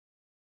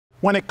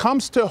When it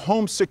comes to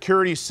home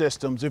security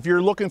systems, if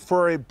you're looking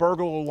for a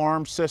burglar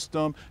alarm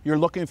system, you're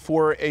looking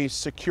for a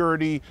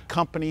security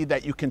company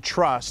that you can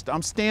trust,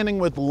 I'm standing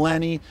with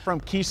Lenny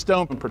from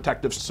Keystone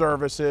Protective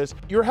Services.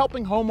 You're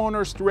helping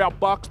homeowners throughout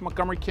Bucks,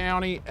 Montgomery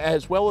County,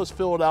 as well as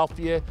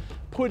Philadelphia,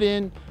 put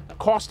in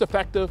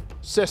cost-effective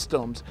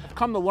systems.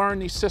 Come to learn,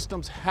 these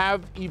systems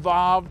have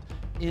evolved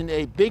in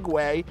a big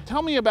way.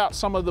 Tell me about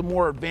some of the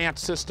more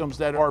advanced systems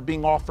that are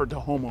being offered to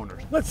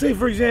homeowners. Let's say,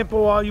 for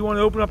example, you want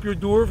to open up your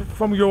door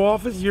from your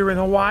office, you're in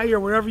Hawaii or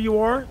wherever you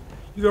are,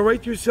 you go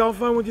right to your cell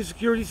phone with your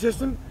security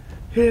system,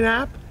 hit an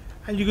app,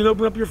 and you can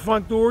open up your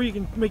front door, you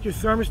can make your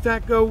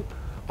thermostat go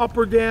up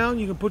or down,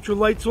 you can put your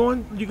lights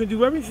on, you can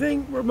do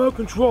everything remote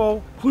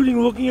control,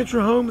 including looking at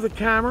your home with a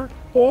camera,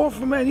 all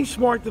from any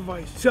smart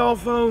device. Cell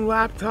phone,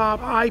 laptop,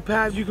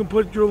 iPad, you can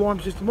put your alarm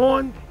system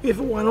on. If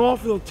it went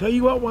off, it'll tell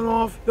you what went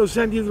off. They'll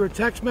send either a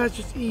text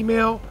message,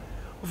 email.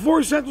 Before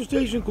a central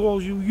station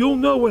calls you, you'll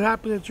know what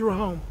happened at your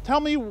home. Tell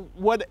me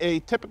what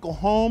a typical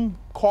home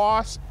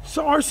costs.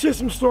 So our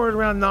systems start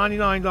around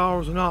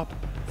 $99 and up.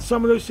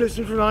 Some of those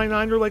systems are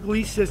 $99, are like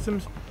lease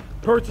systems.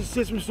 Purchase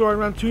systems start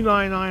around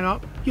 $299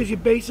 up. Gives you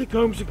basic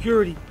home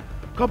security.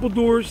 A couple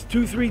doors,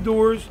 2-3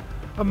 doors,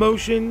 a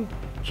motion,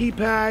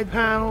 keypad,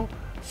 panel,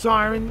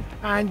 siren,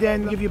 and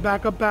then give you a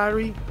backup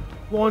battery,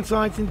 lawn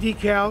signs and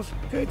decals.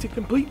 It's a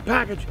complete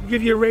package. We'll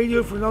give you a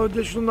radio for another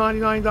additional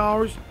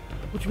 $99,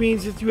 which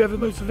means that you have the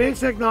most advanced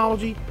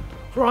technology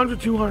for under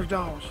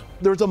 $200.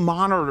 There's a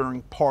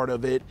monitoring part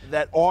of it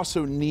that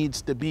also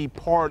needs to be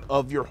part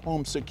of your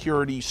home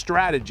security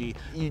strategy.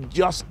 You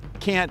just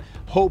can't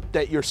hope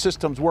that your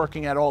system's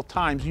working at all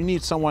times. You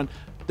need someone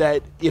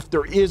that, if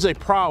there is a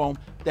problem,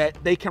 that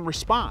they can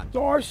respond.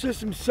 So our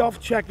systems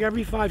self-check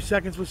every 5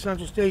 seconds with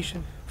Central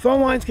Station.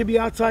 Phone lines can be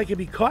outside, can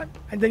be cut,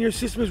 and then your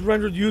system is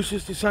rendered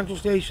useless to Central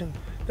Station.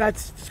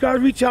 It's got to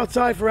reach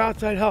outside for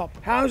outside help.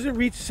 How does it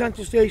reach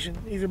Central Station?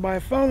 Either by a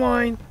phone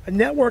line, a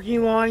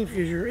networking line, if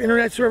you're your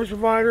internet service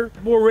provider,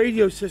 or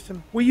radio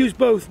system. We use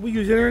both. We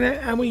use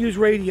internet and we use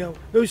radio.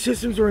 Those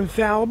systems are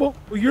infallible.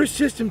 Well, your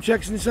system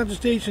checks in Central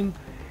Station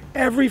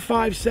every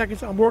 5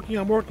 seconds. I'm working.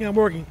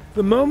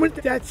 The moment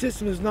that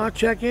system does not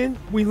check in,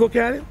 we look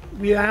at it,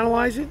 we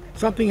analyze it,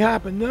 something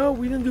happened. No,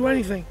 we didn't do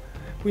anything.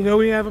 We know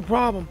we have a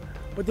problem.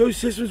 But those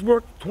systems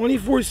work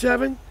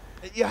 24/7.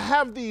 You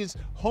have these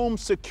home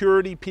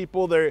security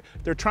people, they're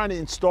trying to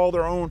install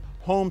their own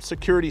home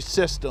security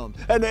system.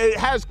 And it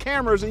has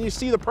cameras and you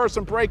see the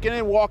person breaking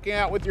in, walking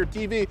out with your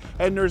TV,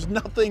 and there's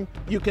nothing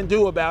you can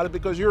do about it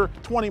because you're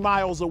 20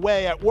 miles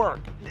away at work.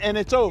 And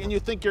it's over. And you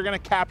think you're gonna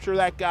capture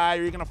that guy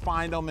or you're gonna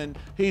find him and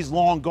he's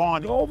long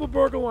gone. The whole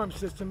burglar alarm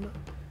system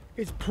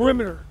is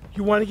perimeter.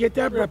 You wanna get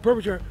that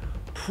perpetrator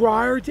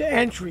prior to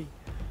entry.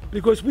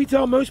 Because we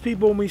tell most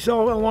people when we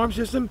sell an alarm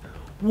system,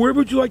 where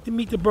would you like to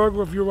meet the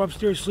burglar if you're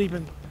upstairs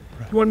sleeping?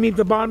 Right. You want to meet at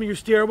the bottom of your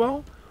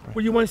stairwell? Right.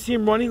 Or you want to see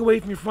him running away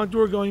from your front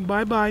door going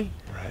bye-bye?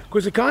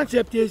 Because the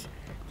concept is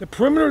the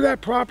perimeter of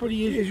that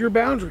property is your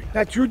boundary.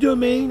 That's your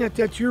domain,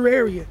 that's your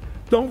area.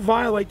 Don't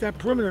violate that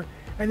perimeter.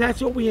 And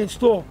that's what we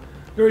install.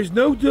 There is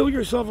no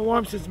do-it-yourself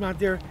alarm system out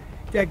there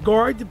that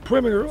guard the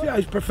perimeter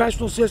as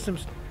professional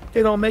systems.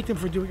 They don't make them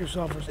for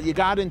do-it-yourselfers. You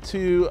got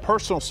into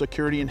personal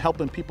security and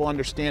helping people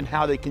understand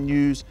how they can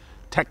use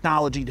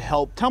technology to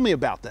help. Tell me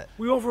about that.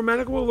 We offer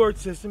medical alert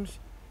systems,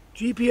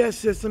 GPS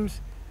systems,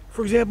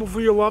 for example,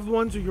 for your loved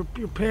ones or your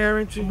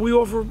parents. And we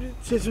offer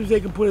systems they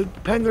can put a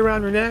pendant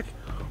around their neck,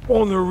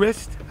 on their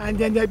wrist, and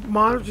then that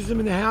monitors them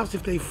in the house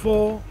if they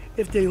fall.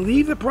 If they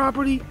leave the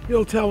property,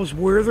 it'll tell us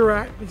where they're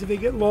at. If they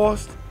get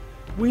lost,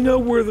 we know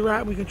where they're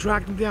at and we can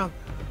track them down,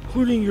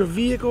 including your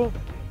vehicle,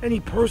 any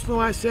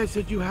personal assets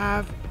that you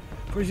have.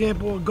 For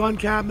example, a gun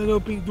cabinet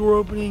opening, door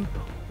opening,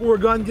 or a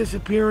gun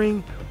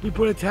disappearing, we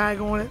put a tag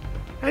on it.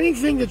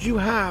 Anything that you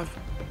have,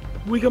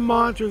 we can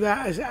monitor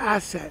that as an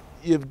asset.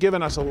 You've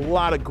given us a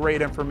lot of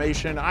great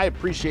information. I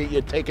appreciate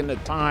you taking the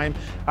time.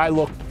 I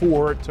look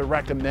forward to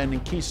recommending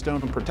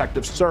Keystone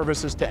Protective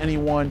Services to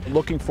anyone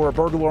looking for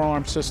burglar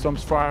alarm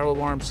systems, fire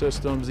alarm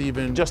systems,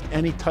 even just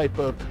any type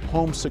of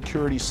home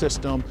security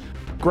system.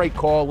 Great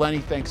call, Lenny.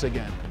 Thanks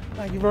again.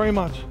 Thank you very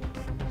much.